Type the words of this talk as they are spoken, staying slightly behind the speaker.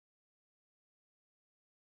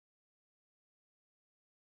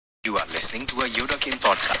You are listening to a Yodakin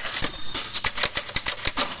podcast.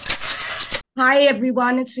 Hi,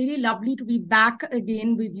 everyone. It's really lovely to be back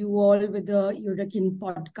again with you all with the Yodakin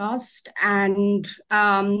podcast. And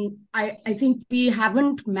I think we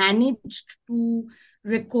haven't managed to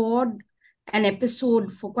record an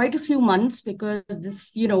episode for quite a few months because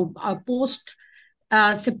post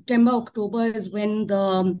September, October is when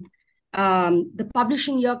the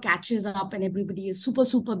publishing year catches up and everybody is super,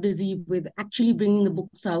 super busy with actually bringing the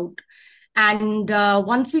books out. And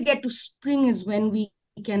once we get to spring is when we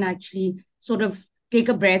can actually sort of take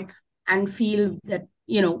a breath and feel that,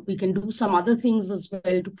 we can do some other things as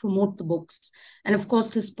well to promote the books. And of course,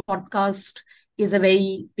 this podcast is a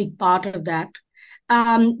very big part of that.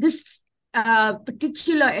 This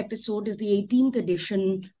particular episode is the 18th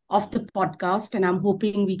edition of the podcast, and I'm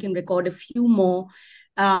hoping we can record a few more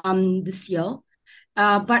this year.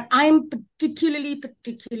 But I'm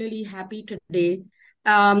particularly happy today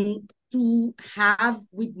to have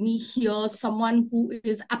with me here someone who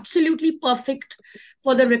is absolutely perfect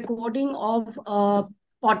for the recording of a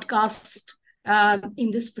podcast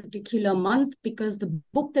in this particular month, because the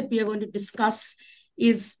book that we are going to discuss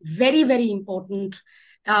is very, very important,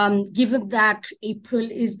 given that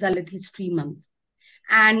April is Dalit History Month.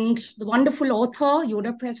 And the wonderful author,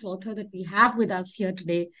 Yoda Press author that we have with us here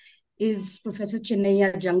today is Professor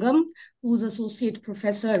Chinnaiah Jangam, who's Associate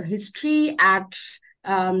Professor of History at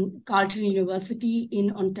Carleton University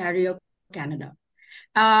in Ontario, Canada.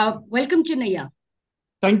 Welcome, Chinnaiah.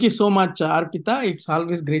 Thank you so much, Arpita. It's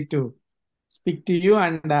always great to speak to you,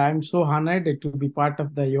 and I'm so honored to be part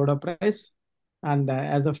of the Yoda Press. And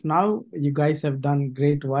as of now, you guys have done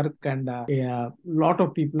great work, and a lot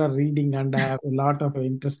of people are reading, and a lot of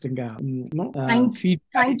interesting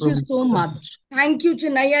feedback. Thank you so much. Thank you,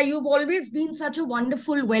 Chinnaiah. You've always been such a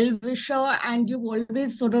wonderful well-wisher, and you've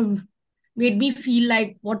always sort of made me feel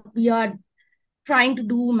like what we are trying to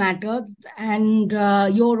do matters. And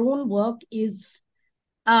your own work is,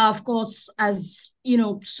 of course, as you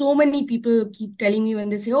know, so many people keep telling me when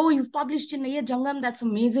they say, "Oh, you've published Chinnaiah Jangam, that's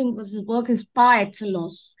amazing, because his work is par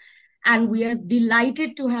excellence." And we are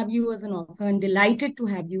delighted to have you as an author and delighted to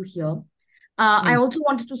have you here. I also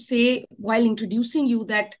wanted to say, while introducing you,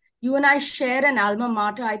 that you and I share an alma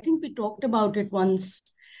mater. I think we talked about it once,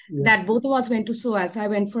 that both of us went to SOAS. I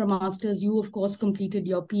went for a master's. You, of course, completed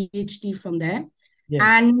your PhD from there. Yes.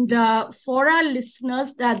 And for our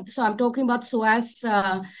listeners, so I'm talking about SOAS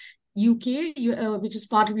UK, which is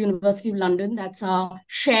part of University of London. That's our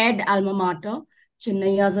shared alma mater,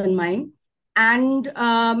 Chinnaiah's and mine. And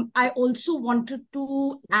I also wanted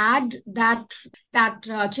to add that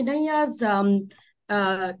Chinnaiah's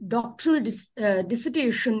doctoral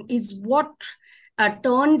dissertation is what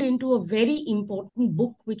turned into a very important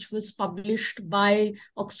book, which was published by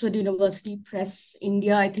Oxford University Press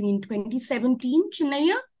India, I think in 2017,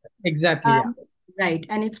 Chinnaiah? Exactly, yeah. Right.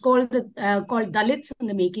 And it's called Dalits in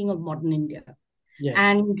the Making of Modern India. Yes.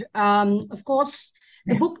 And of course,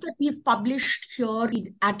 the book that we've published here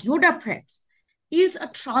at Yoda Press is a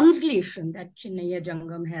translation that Chinnaiah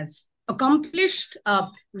Jangam has accomplished, a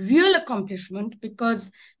real accomplishment,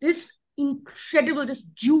 because this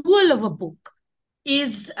jewel of a book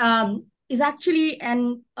is actually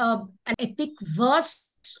an epic verse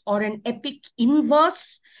or an epic in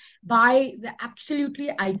verse by the absolutely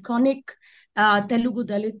iconic Telugu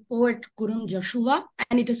Dalit poet Gurum Joshua,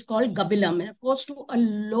 and it is called Gabilam. And of course, to a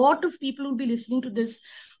lot of people who will be listening to this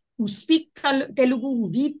who speak Telugu,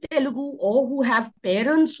 who read Telugu, or who have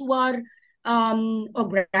parents who are or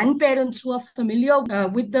grandparents who are familiar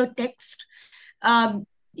with the text,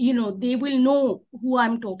 they will know who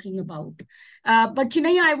I'm talking about. But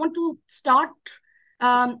Chinnaiah, I want to start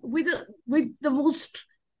with the most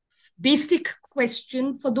basic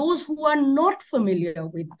question for those who are not familiar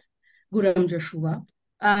with Gurum Joshua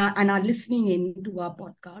and are listening in to our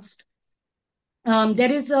podcast.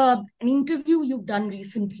 There is an interview you've done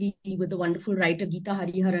recently with the wonderful writer Geeta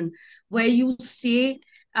Hariharan, where you say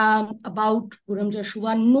about Gurum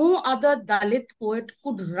Joshua, no other Dalit poet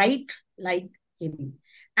could write like him.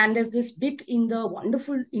 And there's this bit in the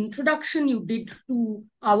wonderful introduction you did to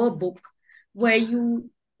our book, where you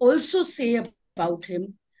also say about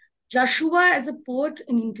him, Joshua as a poet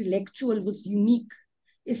and intellectual was unique,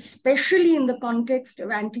 especially in the context of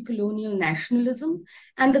anti-colonial nationalism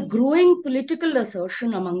and the growing political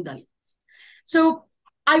assertion among Dalits. So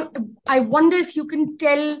I wonder if you can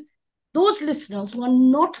tell those listeners who are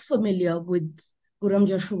not familiar with Gurum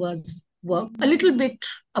Joshua's work a little bit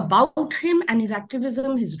about him and his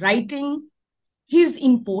activism, his writing, his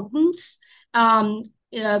importance,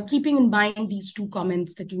 keeping in mind these two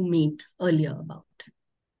comments that you made earlier about him.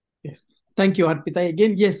 Yes. Thank you, Arpita.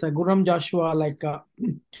 Again, yes, Guram Joshua,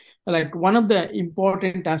 like one of the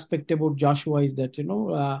important aspect about Joshua is that,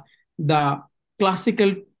 the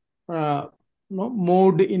classical, uh,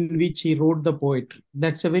 mode in which he wrote the poetry.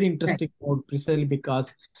 That's a very Right. interesting mode, precisely because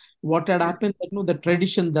what had happened, the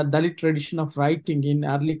tradition, the Dalit tradition of writing in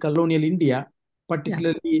early colonial India, Yeah.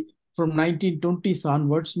 particularly from 1920s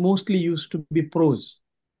onwards, mostly used to be prose.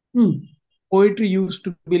 Hmm. Poetry used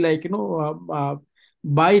to be like,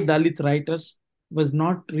 by Dalit writers was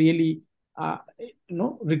not really,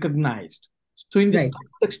 recognized. So in this Right.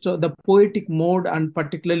 context, the poetic mode and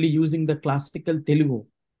particularly using the classical Telugu,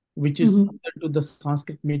 which is Mm-hmm. similar to the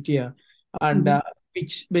Sanskrit media, and Mm-hmm.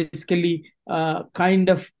 which basically kind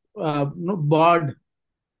of borrowed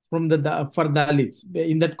from for Dalits.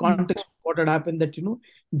 In that context, what had happened that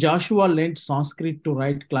Joshua learned Sanskrit to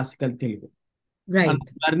write classical Telugu, and Right.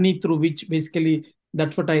 journey through which basically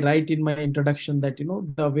that's what I write in my introduction, that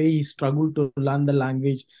the way he struggled to learn the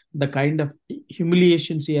language, the kind of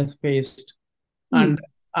humiliations he has faced, and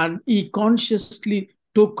Hmm. he consciously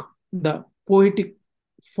took the poetic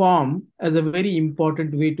form as a very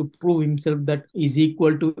important way to prove himself that is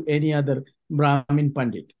equal to any other Brahmin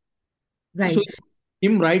Pandit. So Right.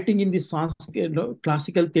 him writing in the Sanskrit,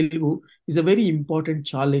 classical Telugu is a very important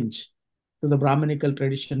challenge to the Brahminical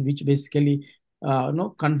tradition, which basically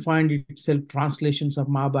confined itself translations of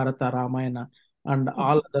Mahabharata, Ramayana, and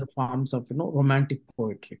all other forms of romantic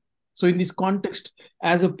poetry. So in this context,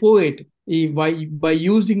 as a poet, by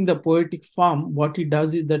using the poetic form, what he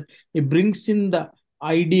does is that he brings in the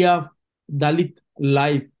idea of Dalit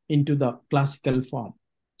life into the classical form.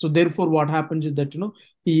 So therefore, what happens is that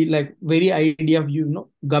he like very idea of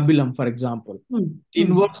Gabilam, for example, Hmm. Hmm.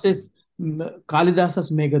 inverses Kalidas's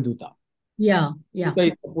Meghaduta. Yeah. Yeah. Duta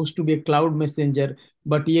is supposed to be a cloud messenger,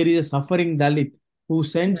 but here is a suffering Dalit who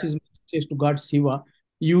sends Yeah. his messages to God Shiva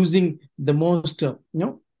using the most,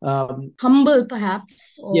 Humble, perhaps,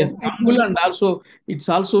 yes, or at humble, least. and also it's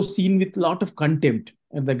also seen with a lot of contempt.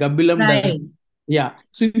 And the Gabilam does, Right. yeah.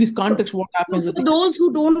 So in this So, context, what so happens is for those who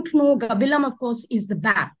don't know, Gabilam, of course, is the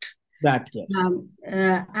bat. that, yes,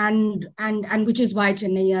 And which is why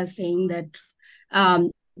Chinnaiah is saying that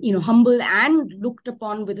humble and looked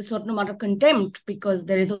upon with a certain amount of contempt, because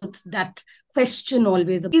there is that question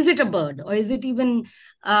always: is it a bird, or is it even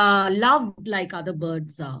loved like other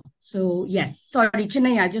birds are? So yes, sorry,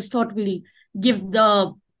 Chinnaiah, I just thought we'll give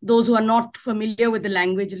those who are not familiar with the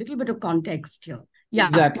language a little bit of context here. Yeah.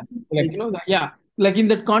 exactly. Like yeah, like in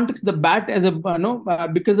that context, the bat as a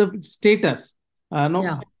because of its status, no,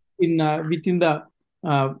 Yeah. in within the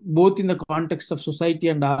both in the context of society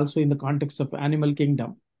and also in the context of animal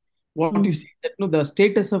kingdom, what you Mm. see that the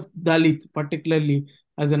status of Dalit, particularly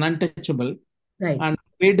as an untouchable, Right. and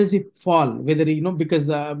where does it fall? Whether because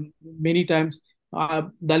many times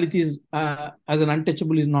Dalit is as an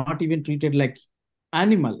untouchable is not even treated like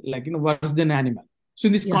animal, like worse than animal. So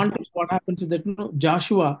in this Yeah. context, what happens is that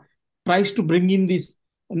Joshua tries to bring in this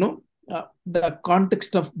the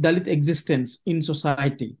context of Dalit existence in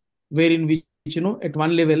society, wherein which at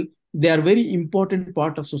one level they are very important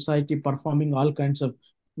part of society, performing all kinds of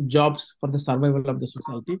jobs for the survival of the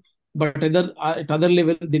society, but at other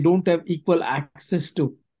level they don't have equal access to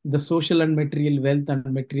the social and material wealth and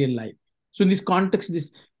material life. So in this context,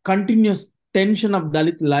 this continuous tension of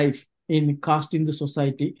Dalit life in caste in the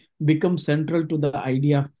society becomes central to the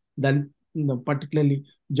idea of Dalit, particularly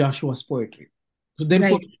Joshua's poetry. So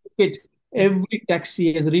therefore, Right. look at every text he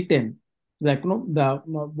has written, like the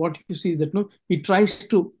what you see is that he tries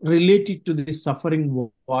to relate it to the suffering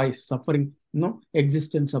voice, suffering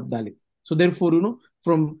existence of Dalit. So therefore,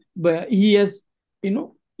 from he has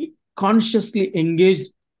consciously engaged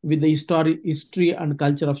with the history and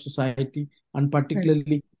culture of society, and Right.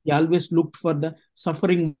 particularly he always looked for the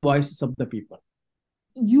suffering voices of the people.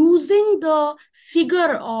 Using the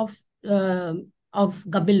figure uh, of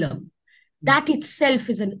Gabilam, that itself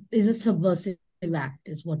is a subversive act,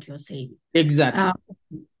 is what you're saying. Exactly. Uh,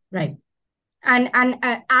 right. And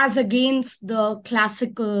as against the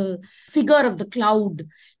classical figure of the cloud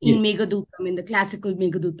in Yes. Meghadutam, in the classical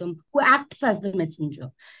Meghadutam, who acts as the messenger.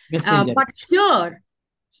 Messenger. But here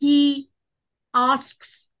he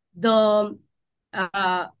asks the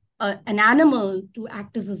an animal to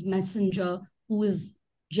act as his messenger, who is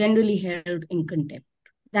generally held in contempt.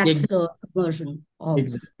 That's Exactly. the subversion of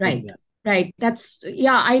Exactly. right. Exactly. Right. That's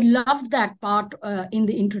yeah. I loved that part in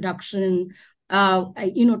the introduction.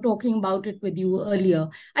 Talking about it with you earlier.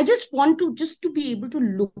 I just want to be able to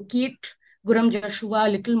locate Guram Joshua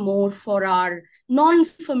a little more for our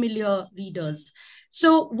non-familiar readers.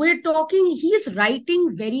 So we're talking. He's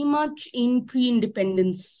writing very much in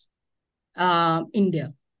pre-independence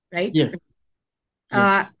India, right? Yes.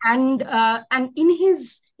 And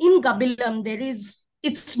in Gabilam there is,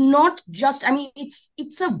 it's not just, I mean,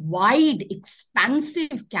 it's a wide,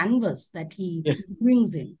 expansive canvas that he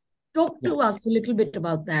brings in. Talk to us a little bit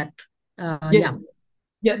about that. Yes.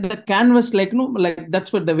 Yeah, the canvas, like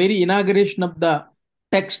that's what the very inauguration of the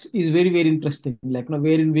text is very, very interesting.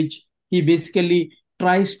 Wherein which he basically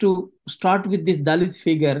tries to start with this Dalit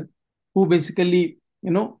figure who basically,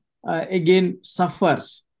 again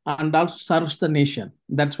suffers and also serves the nation.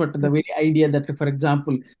 That's what the very idea that, for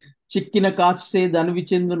example, చిక్కిన కాచే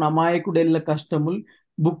దనువిచెందు నమాయకుడెల్ల కష్టముల్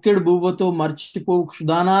బుక్కెడు బూవతో మర్చిపో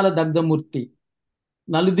క్షుదానాల దగ్ధమూర్తి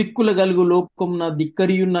నలుదిక్కుల గలుగు లోకమున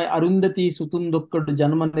దిక్కరియున్న Arundhati సుతుందొక్కడు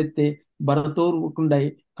జన్మనెత్తే భరతోర్వుకుండై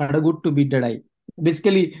కడగుట్టు బిడ్డడై.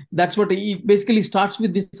 Basically, that's what it basically starts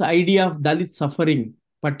with, this idea of Dalit suffering,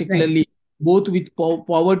 particularly both with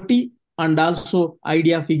poverty and also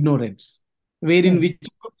idea of ignorance, wherein which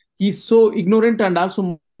he's so ignorant and also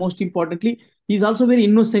most importantly, he's also very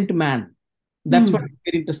innocent man. That's what is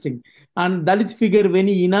very interesting. And Dalit figure, when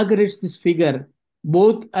he inaugurates this figure,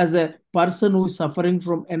 both as a person who is suffering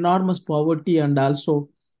from enormous poverty and also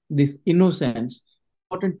this innocence,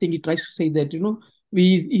 important thing he tries to say that,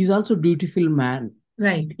 he's also a dutiful man.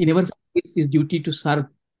 Right. He never forgets his duty to serve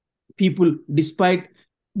people despite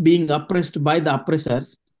being oppressed by the oppressors.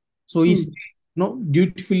 So he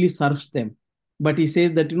dutifully serves them. But he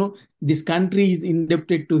says that, this country is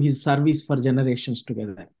indebted to his service for generations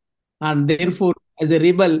together. And therefore, as a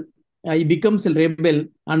rebel, he becomes a rebel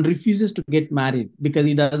and refuses to get married because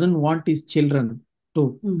he doesn't want his children to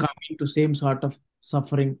come into same sort of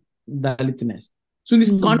suffering, Dalitness. So in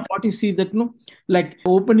this context, what you see is that, like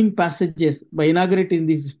opening passages by inaugurating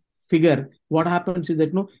this figure, what happens is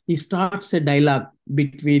that, he starts a dialogue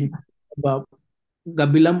between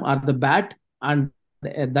Gabilam or the bat and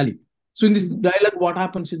Dalit. So in this dialogue, what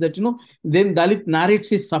happens is that, then Dalit narrates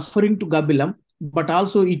his suffering to Gabilam, but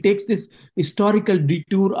also he takes this historical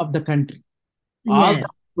detour of the country. All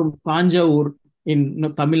from Tanjore in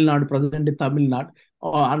Tamil Nadu, present-day Tamil Nadu,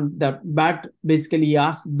 and the bat basically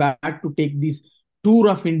asks bat to take this tour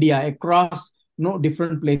of India across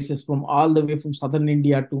different places, from all the way from southern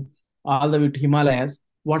India to all the way to Himalayas.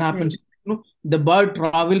 What happens? The bird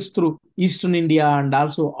travels through eastern India and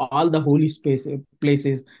also all the holy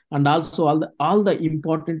places and also all the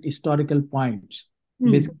important historical points,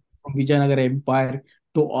 basically from Vijayanagara Empire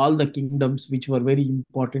to all the kingdoms which were very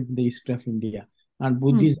important in the history of India and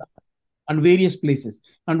Buddhism and various places.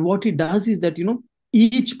 And what he does is that,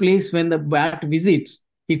 each place when the bat visits,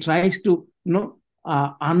 he tries to,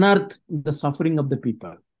 unearth the suffering of the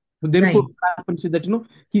people. So therefore, what happens is that,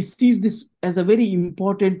 he sees this as a very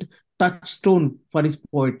important touchstone for his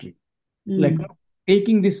poetry. Like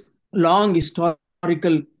taking this long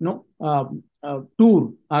historical,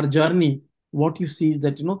 tour or journey, what you see is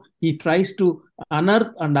that, he tries to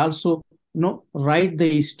unearth and also, write the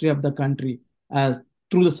history of the country as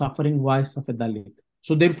through the suffering voice of a Dalit.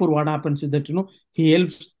 So therefore, what happens is that,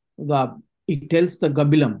 he tells the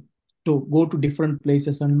Gabilam to go to different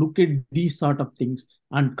places and look at these sort of things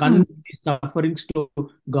and convey these sufferings to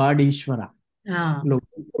God Ishvara.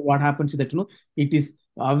 What happens is that, it is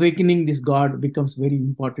awakening this God becomes very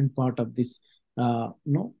important part of this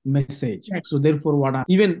message. So therefore,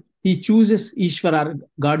 even he chooses Ishvara,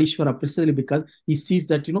 God Ishvara, precisely because he sees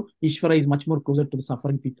that, Ishvara is much more closer to the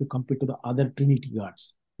suffering people compared to the other Trinity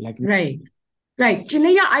gods. Right.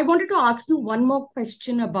 Chinnaiah, I wanted to ask you one more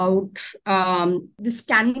question about this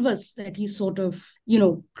canvas that he sort of,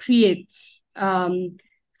 creates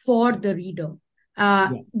for the reader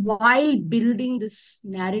while building this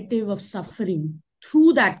narrative of suffering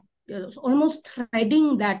through that, almost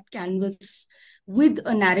threading that canvas with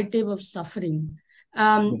a narrative of suffering.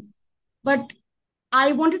 But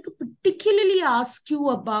I wanted to particularly ask you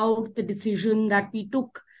about the decision that we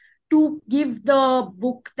took to give the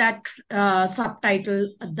book that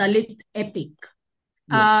subtitle, A Dalit Epic.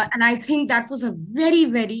 And I think that was a very,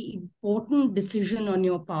 very important decision on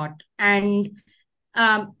your part. And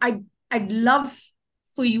I'd love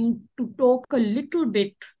for you to talk a little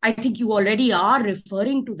bit. I think you already are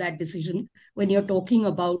referring to that decision when you're talking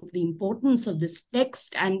about the importance of this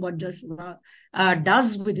text and what Joshua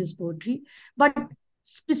does with his poetry. But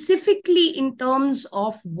specifically in terms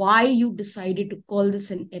of why you decided to call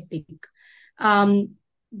this an epic,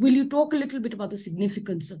 will you talk a little bit about the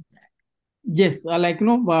significance of that? Yes,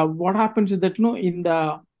 what happens is that, in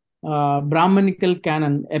the Brahmanical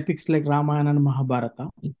canon, epics like Ramayana and Mahabharata,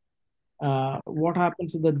 what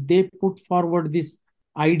happens is that they put forward this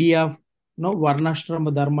idea of,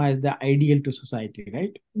 Varnashrama Dharma as the ideal to society,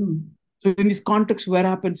 right? So in this context, where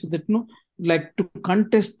happens that like to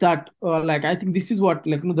contest that, like I think this is what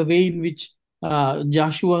like the way in which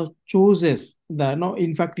Joshua chooses the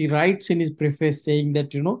in fact he writes in his preface saying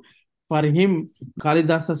that for him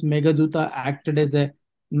Kalidasa's Meghaduta acted as a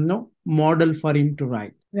model for him to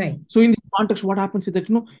write. Right. So in this context, what happens is that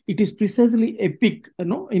it is precisely epic,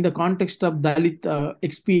 in the context of Dalit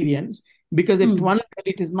experience, because at one level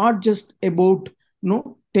it is not just about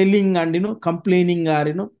telling and complaining,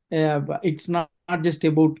 or it's not just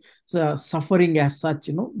about suffering as such.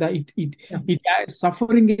 That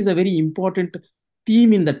suffering is a very important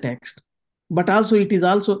theme in the text, but also it is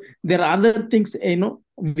also there are other things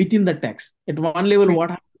within the text. At one level, Right. what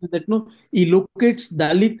happens is that he locates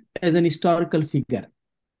Dalit as an historical figure.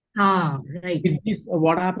 Right. With this,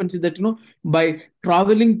 what happens is that by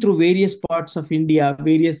traveling through various parts of India,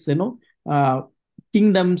 various uh,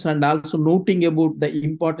 kingdoms, and also noting about the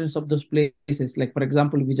importance of those places, like for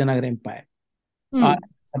example Vijayanagara Empire, or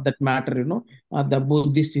for that matter the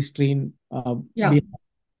Buddhist history in Bihar.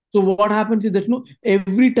 So what happens is that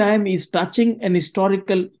every time he's touching an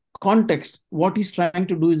historical context, what he's trying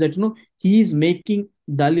to do is that he is making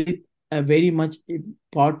Dalit a very much a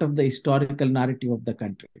part of the historical narrative of the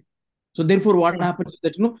country. So therefore, what happens is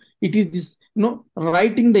that it is this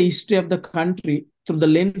writing the history of the country through the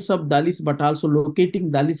lens of Dalits, but also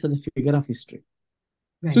locating Dalits as a figure of history.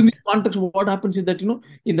 Right. So in this context, what happens is that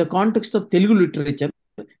in the context of Telugu literature,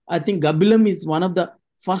 I think Gabilam is one of the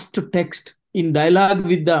first text in dialogue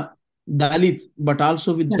with the Dalits, but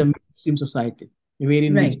also with the mainstream society,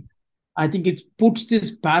 wherein which I think it puts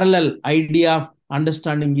this parallel idea of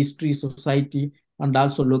understanding history, society, and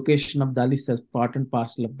also location of Dalits as part and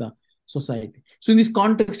parcel of the society. So in this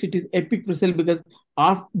context, it is epic precisely because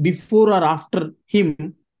before or after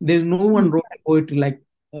him, there's no one wrote poetry like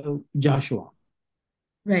Joshua.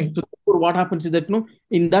 Right. So what happens is that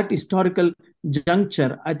in that historical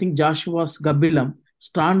juncture, I think Joshua's Gabilam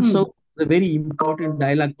stands out as a very important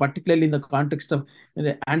dialogue, particularly in the context of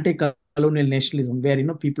anti-colonial nationalism,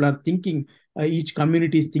 where people are thinking, each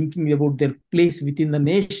community is thinking about their place within the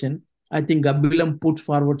nation. I think Gabilam puts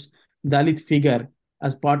forward Dalit figure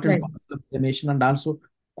as part and parcel of the nation, and also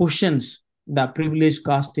questions the privileged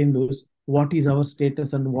caste Hindus, what is our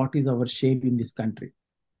status and what is our share in this country.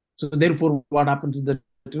 So therefore, what happens is that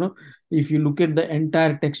if you look at the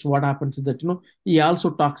entire text, what happens is that he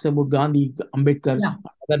also talks about Gandhi, Ambedkar,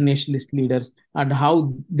 other nationalist leaders, and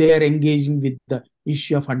how they are engaging with the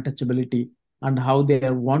issue of untouchability and how they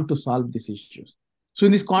want to solve these issues. So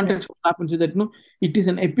in this context, what happens is that it is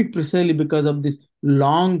an epic precisely because of this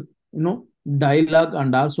long dialogue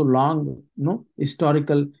and also long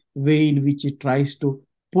historical way in which it tries to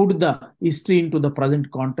put the history into the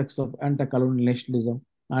present context of anti-colonial nationalism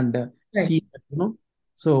and see that,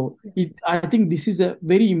 so I think this is a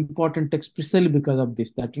very important text precisely because of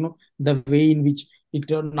this, that the way in which it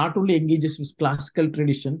not only engages with classical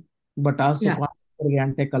tradition but also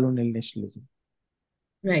anti-colonial nationalism.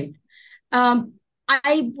 Right.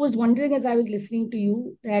 I was wondering as I was listening to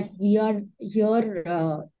you that we are here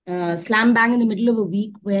slam bang in the middle of a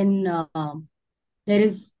week when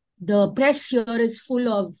the press here is full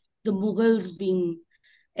of the Mughals being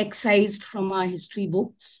excised from our history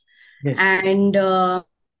books and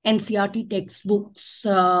NCRT textbooks,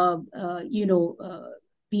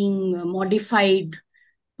 being modified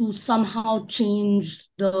to somehow change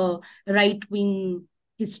the right-wing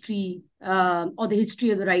history or the history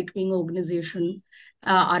of the right-wing organization,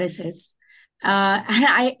 RSS.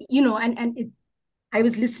 I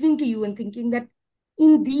was listening to you and thinking that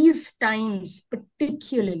in these times,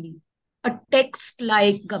 particularly, a text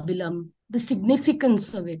like Gabilam, the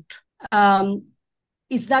significance of it,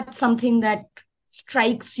 is that something that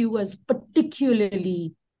strikes you as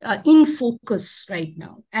particularly in focus right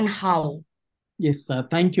now, and how? Yes,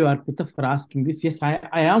 thank you, Arpita, for asking this. Yes, I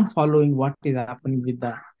am following what is happening with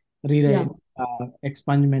the rewrite,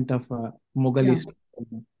 expungement of Mughal history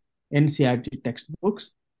NCRT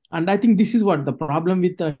textbooks. And I think this is what the problem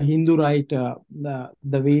with the Hindu right, the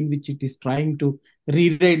way in which it is trying to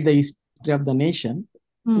rewrite the history of the nation,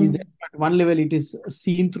 is that at one level it is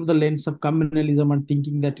seen through the lens of communalism and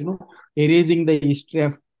thinking that, erasing the history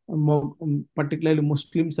of particularly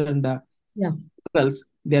Muslims and Mughals,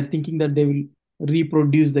 they are thinking that they will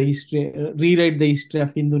reproduce the history, rewrite the history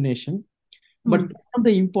of Hindu nation. But one of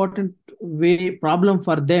the important problem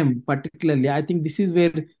for them, particularly, I think this is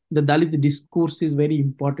where the Dalit discourse is very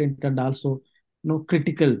important and also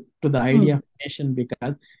critical to the idea of nation,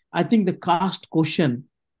 because I think the caste question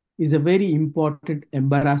is a very important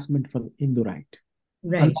embarrassment for Hindu right.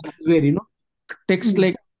 And that's where text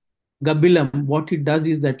like Gabilam, what it does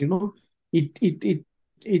is that it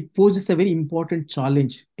it poses a very important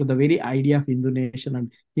challenge to the very idea of Hindu nation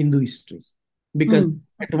and Hindu histories. Because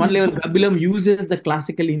at one level, Gabilam uses the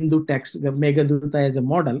classical Hindu text, the Meghaduta, as a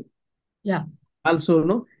model. Yeah. Also,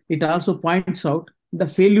 no, it also points out the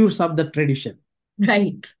failures of the tradition.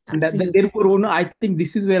 Right. And Absolutely. therefore, I think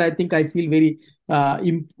this is where I think I feel very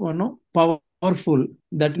powerful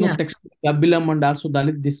that Yeah. text Gabilam and also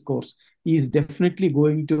Dalit discourse is definitely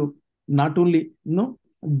going to not only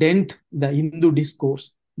dent the Hindu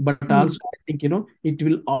discourse, but also I think it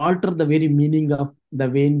will alter the very meaning of the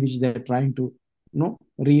way in which they're trying to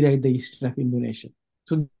rewrite the history of Hindu nation.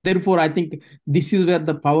 So therefore, I think this is where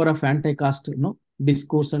the power of anti-caste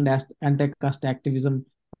discourse and anti-caste activism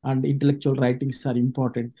and intellectual writings are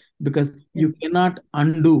important, because you cannot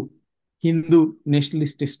undo Hindu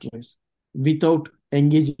nationalist histories without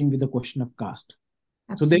engaging with the question of caste.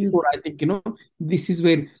 Absolutely. So therefore, I think this is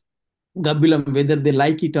where Gabilam, whether they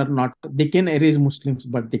like it or not, they can erase Muslims,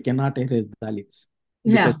 but they cannot erase Dalits.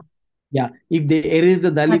 Because if they erase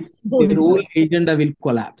the Dalits, their whole agenda will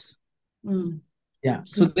collapse.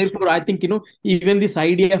 So therefore, I think even this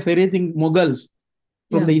idea of erasing Mughals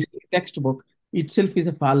from the history textbook itself is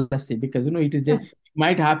a fallacy, because it is just, it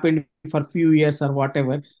might happen for a few years or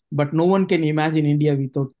whatever, but no one can imagine India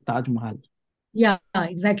without Taj Mahal. Yeah,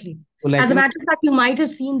 exactly. So as a matter of fact, you might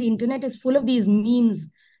have seen the internet is full of these memes,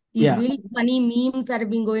 these really funny memes that have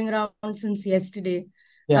been going around since yesterday.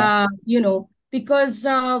 Because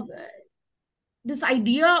this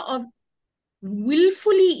idea of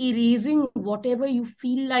willfully erasing whatever you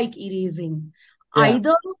feel like erasing,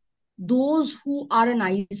 either those who are an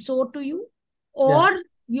eyesore to you, or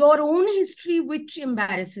your own history which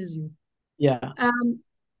embarrasses you.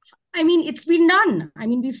 I mean, it's been done. I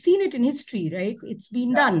mean, we've seen it in history, right? It's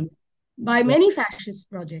been done by many fascist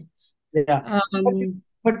projects. But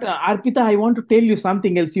Arpita, I want to tell you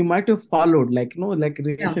something else. You might have followed, like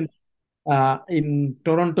recently in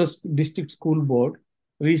Toronto's district school board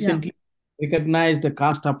recently recognized the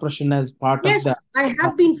caste oppression as part of the. Yes, I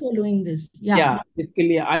have been following this.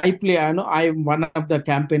 Basically, I'm one of the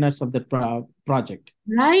campaigners of the project.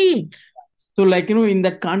 Right. So, in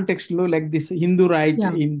that context, like this Hindu right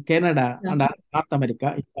in Canada and North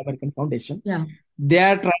America, American Foundation, they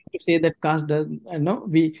are trying to say that caste does,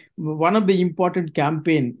 one of the important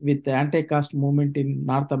campaign with the anti-caste movement in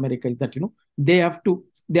North America is that, they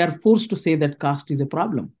are forced to say that caste is a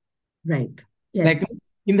problem. Right. Yes. Like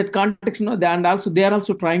in that context, and also they are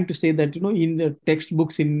also trying to say that, in the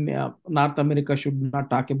textbooks in North America should not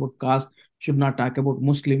talk about caste, should not talk about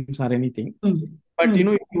Muslims or anything. But, if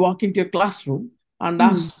you walk into a classroom and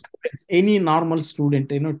ask students, any normal student,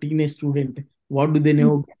 teenage student, what do they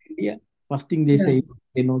know about India? First thing they say,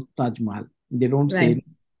 they know Taj Mahal. They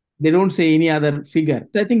don't say any other figure.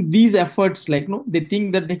 So I think these efforts, they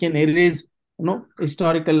think that they can erase,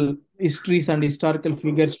 historical histories and historical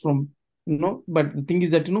figures from, but the thing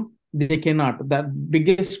is that, they cannot. The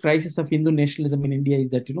biggest crisis of Hindu nationalism in India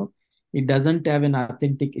is that, it doesn't have an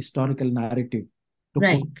authentic historical narrative to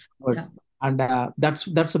put forward. And that's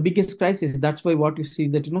the biggest crisis. That's why what you see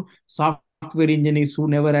is that, software engineers who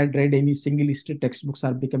never had read any single history textbooks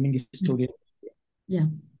are becoming historians.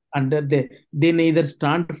 And they neither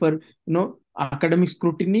stand for, academic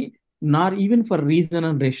scrutiny nor even for reason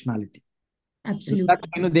and rationality.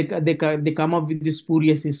 Absolutely. That, they come up with these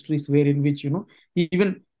spurious histories wherein which,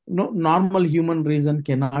 even normal human reason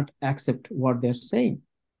cannot accept what they're saying.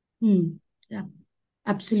 Yeah,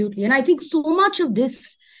 absolutely. And I think so much of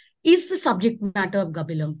this is the subject matter of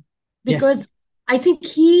Gabilam, because I think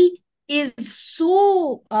he is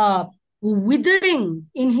so withering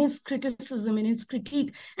in his criticism, in his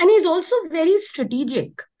critique, and he's also very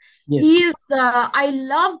strategic. He is. I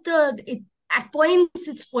love at points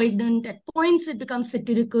it's poignant, at points it becomes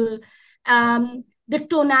satirical. The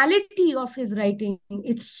tonality of his writing,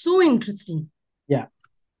 it's so interesting.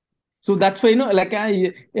 So that's why,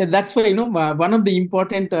 that's why, one of the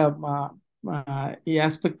important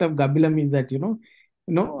aspect of Gabilam is that,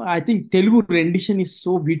 I think Telugu rendition is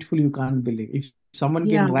so beautiful, you can't believe. If someone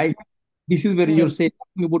can write, this is where you're saying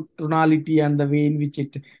about tonality and the way in which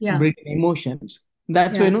it brings emotions.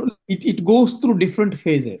 That's why, it goes through different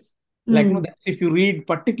phases. That's if you read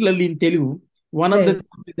particularly in Telugu, one of the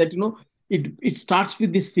things is that, it starts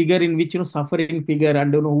with this figure in which, suffering figure,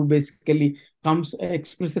 and, who basically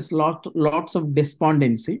expresses lots of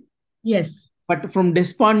despondency. Yes. But from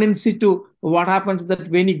despondency to what happens that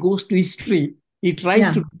when he goes to history, he tries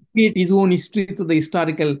to create his own history to the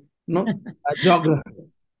historical, geography.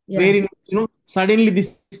 Wherein, suddenly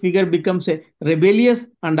this figure becomes a rebellious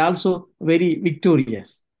and also very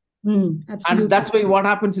victorious. And Absolutely. that's why what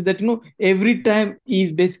happens is that, every time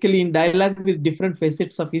he's basically in dialogue with different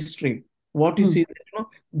facets of history. What you see is that,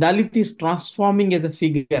 Dalit is transforming as a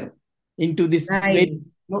figure into this very,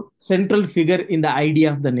 Right. central figure in the idea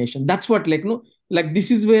of the nation. That's what, like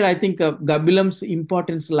this is where I think Gabilam's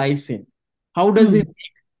importance lies in. How does it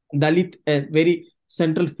make Dalit a very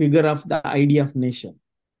central figure of the idea of nation?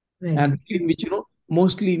 Right. And in which,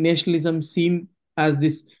 mostly nationalism seen as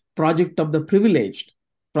this project of the privileged,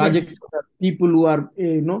 project Yes. of the people who are,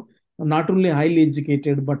 not only highly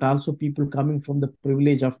educated but also people coming from the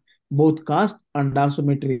privilege of both caste and also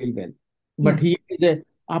material wealth. But Yeah. he is a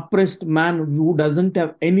oppressed man who doesn't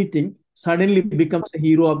have anything, suddenly becomes a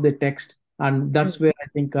hero of the text. And that's Right. where I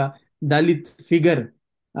think Dalit figure,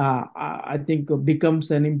 I think,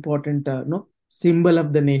 becomes an important, symbol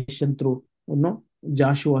of the nation through,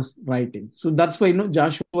 Joshua's writing. So that's why,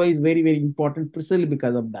 Joshua is very, very important precisely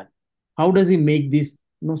because of that. How does he make this,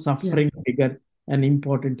 Yeah. suffering figure an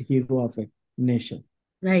important hero of a nation?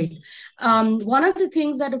 Right. One of the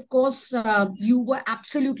things that, of course, you were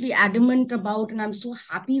absolutely adamant about, and I'm so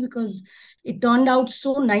happy because it turned out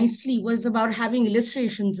so nicely, was about having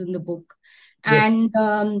illustrations in the book. Yes.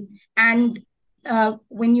 And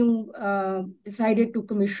when you decided to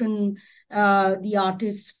commission the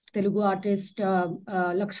artist, Telugu artist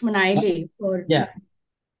Lakshman Aile Yeah.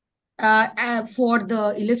 for the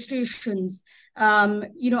illustrations,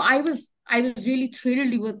 I was really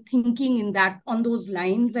thrilled you were thinking in that on those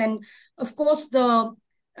lines. And of course, the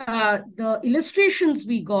illustrations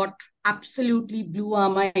we got absolutely blew our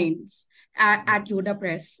minds at Yoda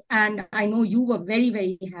Press, and I know you were very,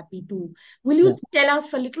 very happy too. Will Yeah. you tell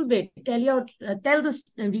us a little bit, tell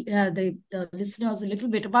the listeners a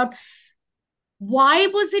little bit about why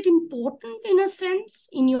was it important, in a sense,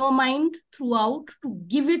 in your mind throughout, to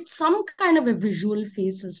give it some kind of a visual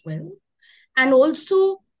face as well? And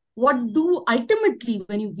also, what do ultimately,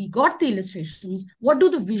 when we got the illustrations, what do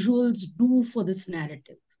the visuals do for this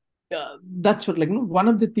narrative? That's what, one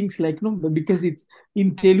of the things, because it's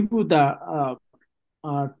in Telugu, the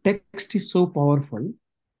text is so powerful.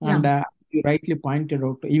 And Yeah. you rightly pointed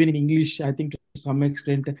out, even in English, I think to some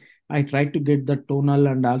extent, I try to get the tonal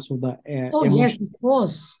and also the Oh, yes, emotion, of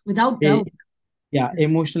course, without doubt. yeah,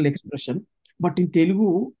 emotional expression. But in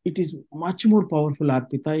Telugu, it is much more powerful,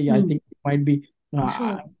 Arpita. I think it might be, uh,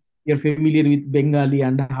 Sure. you're familiar with Bengali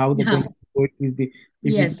and how the Yeah. Bengali poetry is, if it,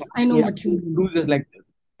 Yes, I know yeah, what you mean. loses, like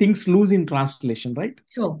things lose in translation, right?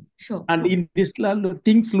 Sure, sure. And in this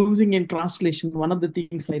things losing in translation, one of the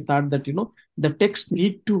things I thought that, the text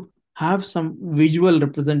need to have some visual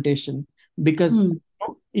representation, because,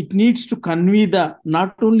 it needs to convey the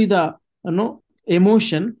not only the,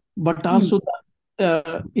 emotion but also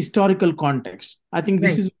the historical context. I think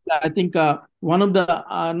this Right. is, I think, one of the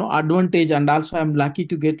advantage. And also I'm lucky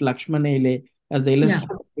to get Lakshman Ele as the Yeah.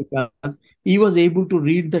 illustrator, because he was able to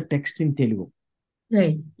read the text in Telugu.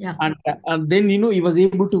 Right. Yeah. And then, he was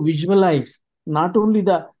able to visualize not only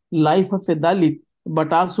the life of a Dalit, but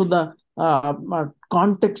also the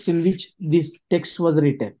context in which this text was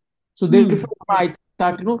written. So therefore, Right.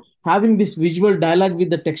 I thought, having this visual dialogue with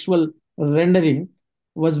the textual rendering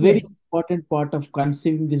was very Yes. important part of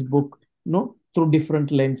conceiving this book, through different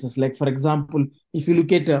lenses. Like, for example, if you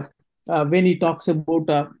look at when he talks about,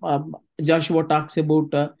 Joshua talks about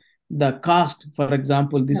the caste, for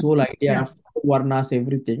example, this Yeah. whole idea Yeah. of varnas,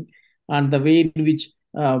 everything, and the way in which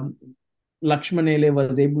Lakshman Ele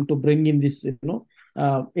was able to bring in this,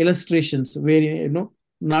 illustrations, where,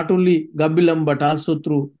 not only Gabilam but also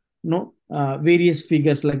through, various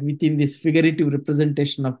figures, like within this figurative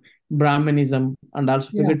representation of Brahmanism, and also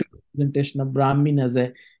Yeah. figurative representation of Brahmin as a,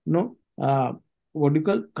 what do you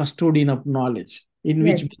call, custodian of knowledge, in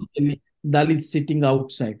which Yes. basically Dalit sitting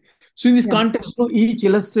outside. So in this Yeah. context, each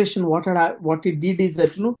illustration, what it did is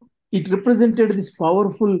that, it represented this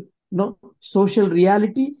powerful, social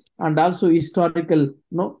reality and also historical,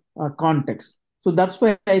 context. So that's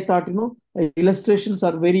why I thought, illustrations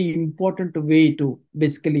are very important way to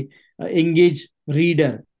basically engage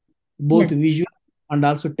reader, both Yes. visual and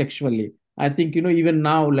also textually. I think, even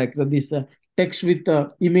now, like this text with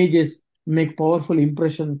images make powerful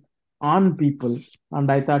impression on people. And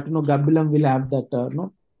I thought, Gabilam will have that,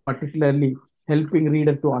 particularly helping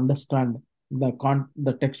reader to understand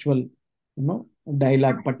the textual,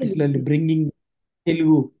 dialogue, particularly Absolutely. bringing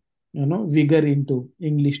Telugu, vigor into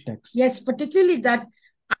English text. Yes, particularly that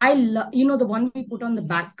I love, the one we put on the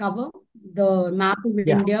back cover, the map of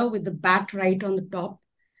Yeah, India with the bat right on the top,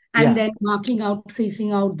 and yeah, then marking out,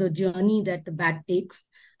 tracing out the journey that the bat takes.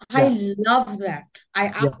 I yeah, love that. I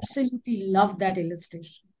yeah, absolutely love that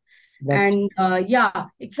illustration. That's And yeah,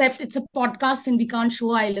 except it's a podcast and we can't show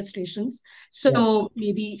our illustrations. yeah. So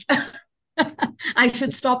maybe I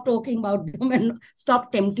should stop talking about them and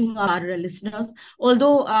stop tempting our listeners.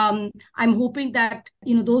 Although I'm hoping that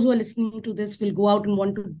those who are listening to this will go out and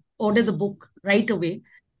want to order the book right away.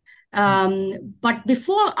 But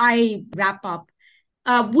before I wrap up,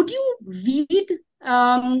 would you read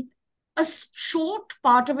short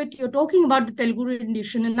part of it? You're talking about the Telugu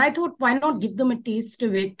rendition, and I thought, why not give them a taste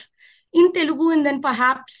of it in Telugu and then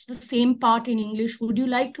perhaps the same part in English? Would you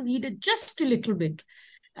like to read it just a little bit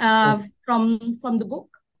from the book?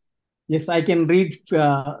 Yes, I can read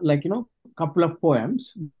couple of poems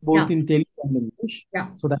both Yeah, in Telugu and English. yeah,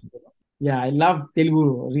 So that yeah, I love Telugu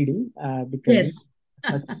reading because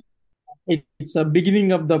yes, it's a beginning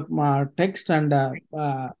of the text and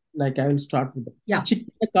like I will start with yeah.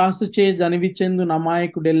 చిక్కిన కాసు చే జనివిచెందు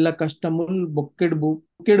నమాయకుడెల్ల కష్టముల్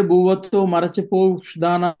బొక్కెడు బువ్వతో మరచిపోవు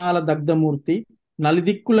క్షుదానాల దగ్ధమూర్తి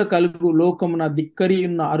నలిదిక్కుల కలుగు లోకమున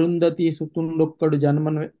దిక్కరియున్న అరుంధతి సుతుండొక్కడు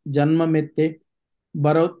జన్మమెత్తే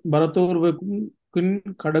భరతోర్వకు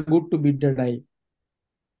కడగుట్టు బిడ్డడాయి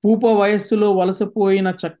పూప వయస్సులో వలసపోయిన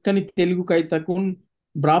చక్కని తెలుగు కైతకు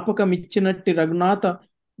బ్రాపకమిచ్చినట్టి రఘునాథ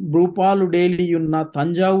భూపాలుడేలియున్న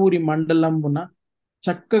తంజావూరి మండలంబున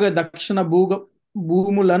చక్కగా దక్షిణ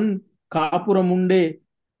భూములన్ కాపురముండే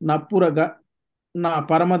నప్పురగా నా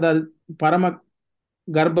పరమ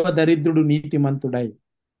గర్భదరిద్రుడు నీతిమంతుడై.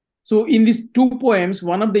 So in these two poems,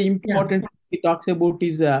 one of the important things he talks about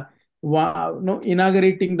is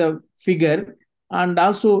inaugurating the figure, and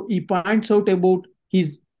also he points out about his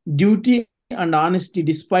duty and honesty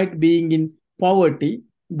despite being in poverty.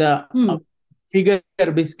 The figure,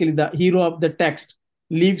 basically the hero of the text,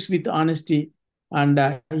 lives with honesty, and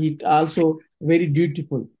he also very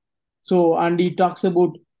dutiful. So, and he talks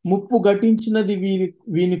about ముప్పు ఘటించినది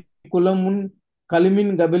వీని కులమున్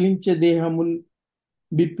కలిమిన్ గబలించే దేహముల్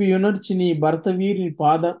బిప్పియునర్చిని భరతవీరి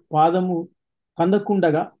పాదము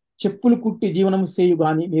కందకుండగా చెప్పులు కుట్టి జీవనము సేయు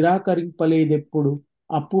గాని నిరాకరింపలేదెప్పుడు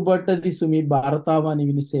అప్పుబట్టది సుమి భారతావాని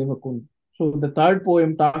విని సేవకు. So the third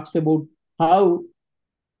poem talks about how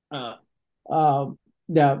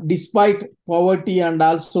despite poverty and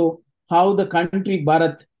also how the country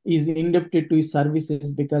Bharat is indebted to his services,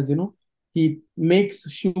 because he makes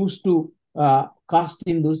shoes to cast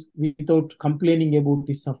Hindus without complaining about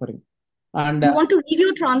his suffering. And you want to read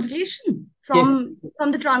your translation from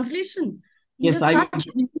the translation? These yes, are such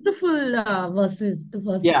beautiful verses. The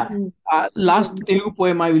first two. Last Telugu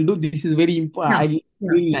poem I will do. This is very important. I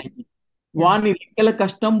really like it. వాని రెక్కల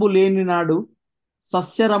కష్టంబు లేని నాడు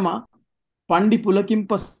సస్యరమ పండి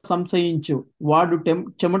పులకింప సంశయించు వాడు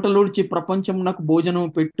చెమటలోడ్చి ప్రపంచమునకు భోజనం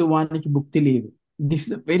పెట్టు వానికి భుక్తి లేదు. This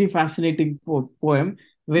is a very fascinating poem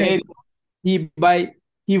where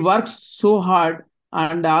he works so hard,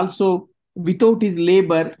 and also without his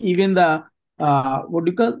labor even the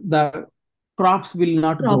the crops will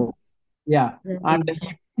not grow. And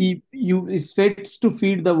he sweats to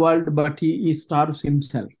feed the world, but he starves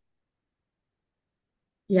himself.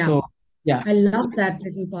 So I love that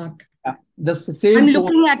little part. That's the same.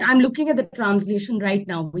 I'm looking at the translation right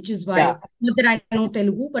now, which is why not that I know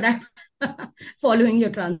Telugu, but I'm following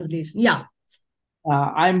your translation.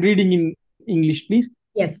 I'm reading in English, please.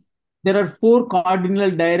 Yes. There are 4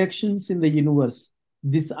 cardinal directions in the universe.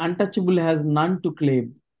 This untouchable has none to claim.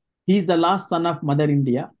 He is the last son of Mother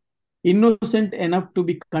India, innocent enough to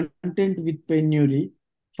be content with penury,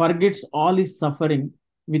 forgets all his suffering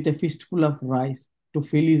with a fistful of rice to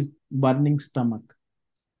fill his burning stomach.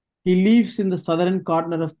 He lives in the southern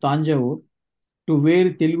corner of Tanjore, to where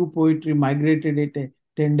Telugu poetry migrated at a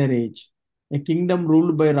tender age. A kingdom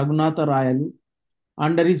ruled by Raghunatha Rayalu.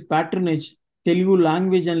 Under his patronage, Telugu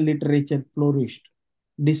language and literature flourished.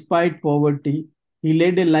 Despite poverty, he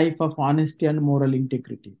led a life of honesty and moral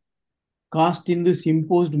integrity. Caste Hindus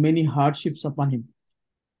imposed many hardships upon him,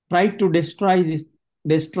 tried to destroy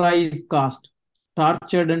his caste,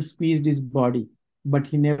 tortured and squeezed his body, but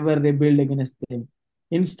he never rebelled against them.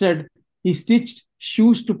 Instead, he stitched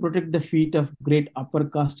shoes to protect the feet of great upper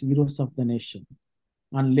caste heroes of the nation,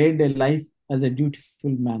 and led a life as a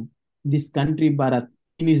dutiful man. This country, Bharat,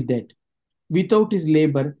 in his debt. Without his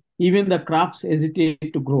labor, even the crops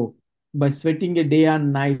hesitate to grow. By sweating a day and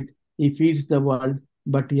night, he feeds the world,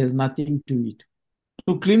 but he has nothing to eat.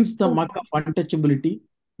 To cleanse the muck of untouchability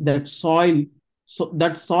that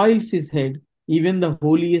soils his head, even the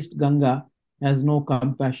holiest Ganga has no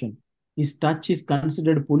compassion. His touch is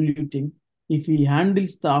considered polluting. If he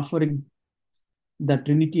handles the offering, the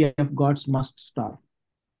trinity of gods must starve.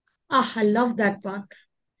 I love that part.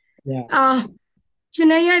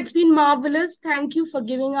 Chinnaiah, it's been marvelous. Thank you for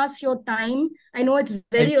giving us your time. I know it's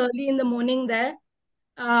very early in the morning there.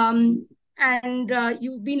 Um, and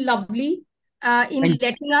you've been lovely in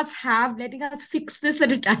letting us fix this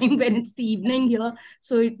at a time when it's the evening here,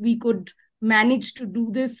 so we could manage to do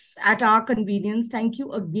this at our convenience. Thank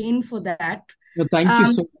you again for that. Thank you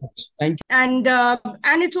Um, so much. Thank you.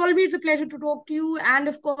 and it's always a pleasure to talk to you. And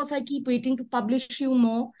of course, I keep waiting to publish you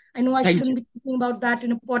more. I know I Thank shouldn't you. be talking about that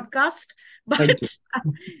in a podcast, Thank but you.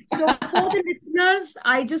 so for the listeners,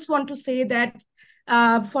 I just want to say that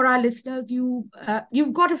for our listeners,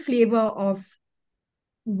 you've got a flavor of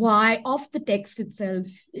why of the text itself.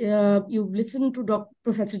 You've listened to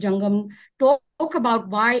Professor Jangam talk about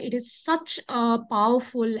why it is such a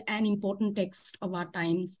powerful and important text of our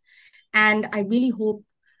times. And I really hope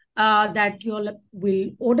that you all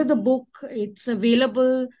will order the book. It's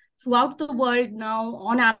available throughout the world now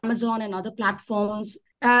on Amazon and other platforms.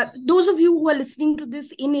 Those of you who are listening to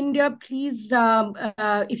this in India, please,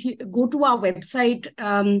 if you go to our website,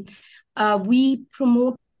 we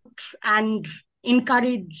promote and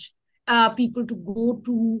encourage people to go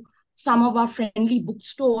to some of our friendly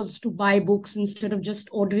bookstores to buy books instead of just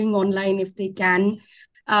ordering online if they can.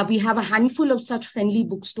 We have a handful of such friendly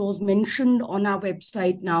bookstores mentioned on our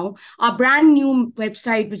website now. Our brand new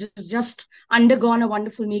website, which has just undergone a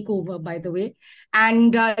wonderful makeover, by the way.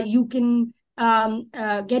 And you can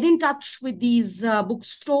get in touch with these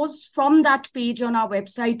bookstores. From that page on our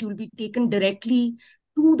website, you'll be taken directly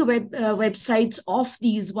to the websites of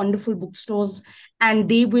these wonderful bookstores, and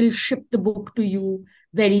they will ship the book to you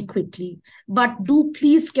very quickly. But do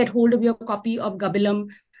please get hold of your copy of Gabilam,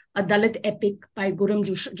 a Dalit epic by Guram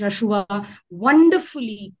Joshua,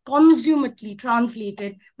 wonderfully, consummately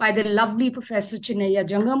translated by the lovely Professor Chinnaiah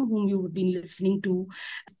Jangam, whom you have been listening to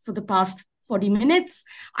for the past 40 minutes.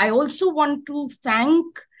 I also want to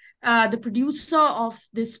thank the producer of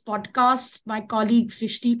this podcast, my colleague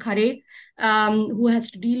Srishti Khare, who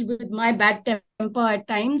has to deal with my bad temper at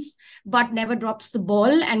times, but never drops the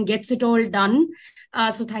ball and gets it all done.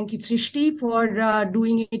 So thank you, Srishti, for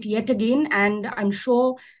doing it yet again. And I'm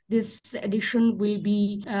sure this edition will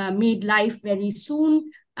be made live very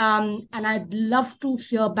soon. And I'd love to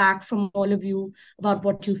hear back from all of you about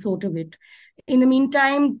what you thought of it. In the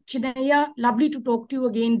meantime, Chinnaiah, lovely to talk to you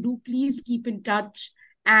again. Do please keep in touch.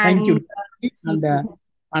 Thank you.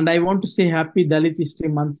 And I want to say happy Dalit History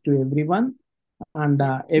Month to everyone, and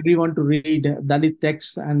everyone to read Dalit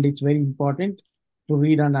texts. And it's very important to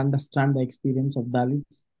read and understand the experience of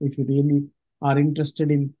Dalits. If you really are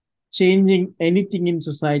interested in changing anything in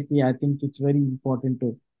society, I think it's very important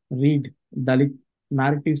to read Dalit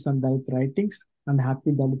narratives and Dalit writings. And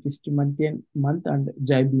happy Dalit History Month and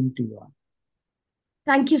Jai Bhim to you all.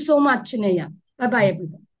 Thank you so much, Chinnaiah. Bye-bye,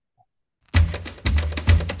 everyone.